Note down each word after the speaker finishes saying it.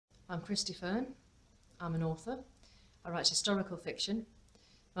I'm Christy Fearn. I'm an author. I write historical fiction.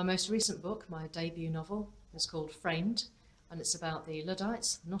 My most recent book, my debut novel, is called Framed, and it's about the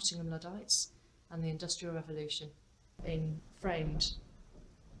Luddites, Nottingham Luddites, and the Industrial Revolution. In Framed,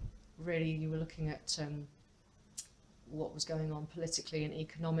 really you were looking at what was going on politically and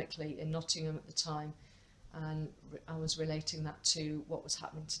economically in Nottingham at the time, and I was relating that to what was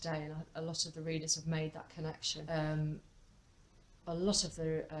happening today, and a lot of the readers have made that connection. A lot of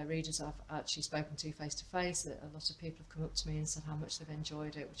the readers I've actually spoken to face to face, a lot of people have come up to me and said how much they've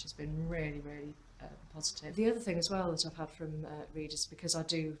enjoyed it, which has been really, really positive. The other thing as well that I've had from readers, because I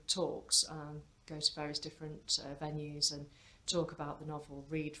do talks, go to various different venues and talk about the novel,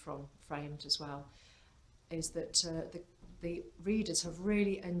 read from Framed as well, is that the readers have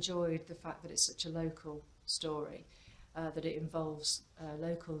really enjoyed the fact that it's such a local story, that it involves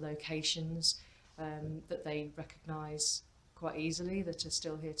local locations that they recognise quite easily, that are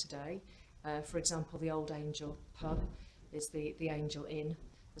still here today. For example, the Old Angel pub is the Angel Inn,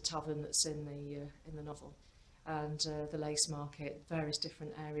 the tavern that's in the novel, and the Lace Market, various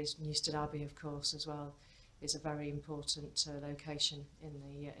different areas. Newstead Abbey, of course, as well, is a very important location in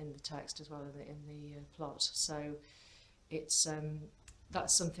the text as well, in the plot. So it's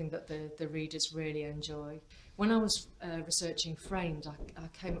that's something that the readers really enjoy. When I was researching Framed, I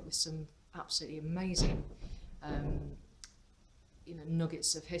came up with some absolutely amazing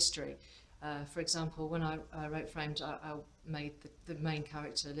nuggets of history. For example, when I wrote Framed, I made the main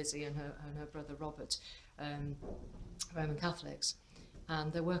character, Lizzie, and her brother Robert, Roman Catholics,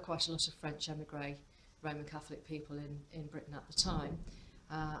 and there were quite a lot of French emigre Roman Catholic people in Britain at the time,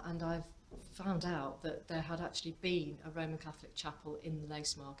 and I've found out that there had actually been a Roman Catholic chapel in the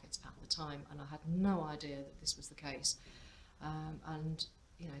Lace Market at the time, and I had no idea that this was the case. And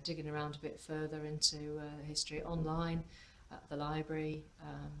digging around a bit further into history online, at the library,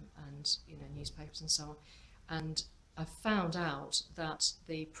 and newspapers and so on, and I found out that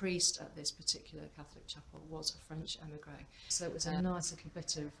the priest at this particular Catholic chapel was a French emigre. So it was a nice little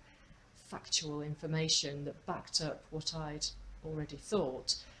bit of factual information that backed up what I'd already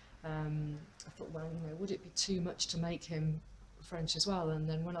thought. I thought, well, would it be too much to make him French as well? And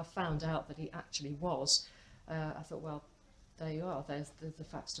then when I found out that he actually was, I thought, well, there you are, there's the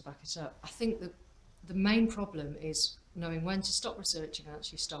facts to back it up. I think that the main problem is knowing when to stop researching and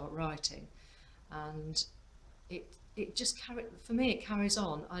actually start writing, and it just for me it carries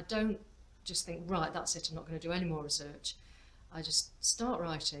on. I don't just think, right, that's it, I'm not going to do any more research. I just start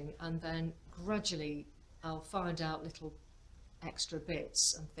writing, and then gradually I'll find out little extra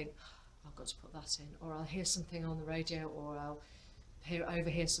bits and think, I've got to put that in, or I'll hear something on the radio, or I'll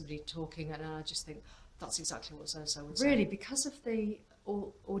overhear somebody talking, and I just think that's exactly what so-and-so would say. Really, because of the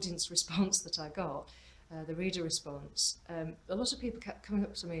audience response that I got, the reader response, a lot of people kept coming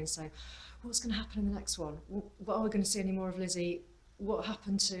up to me and saying, what's going to happen in the next one? What, are we going to see any more of Lizzie? What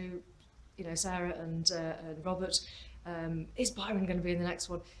happened to Sarah and Robert? Is Byron going to be in the next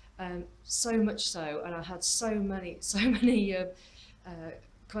one? So much so, and I had so many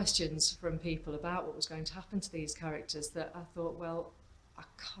questions from people about what was going to happen to these characters that I thought, well, I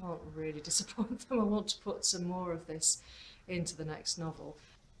can't really disappoint them. I want to put some more of this into the next novel.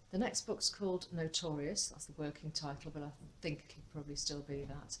 The next book's called Notorious, that's the working title, but I think it can probably still be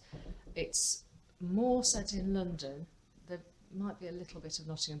that. It's more set in London. There might be a little bit of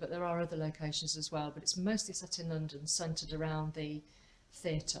Nottingham, but there are other locations as well, but it's mostly set in London, centred around the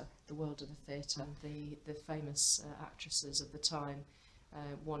theatre, the world of the theatre, and the famous actresses of the time,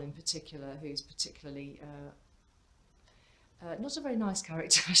 one in particular who's particularly not a very nice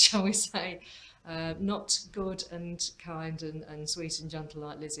character, shall we say. Not good and kind and sweet and gentle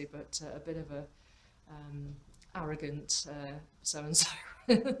like Lizzie, but a bit of a arrogant so-and-so.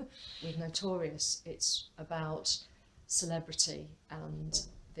 With Notorious, it's about celebrity and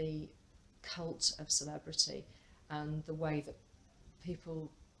the cult of celebrity, and the way that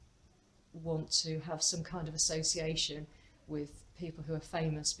people want to have some kind of association with people who are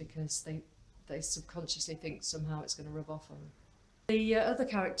famous because they subconsciously think somehow it's going to rub off on them. The other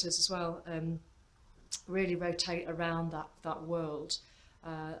characters as well really rotate around that world.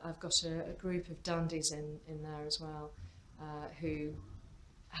 I've got a group of dandies in there as well, who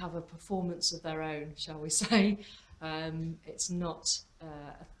have a performance of their own, shall we say. It's not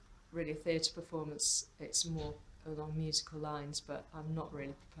really a theatre performance, it's more along musical lines, but I'm not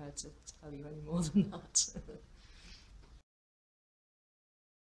really prepared to tell you any more than that.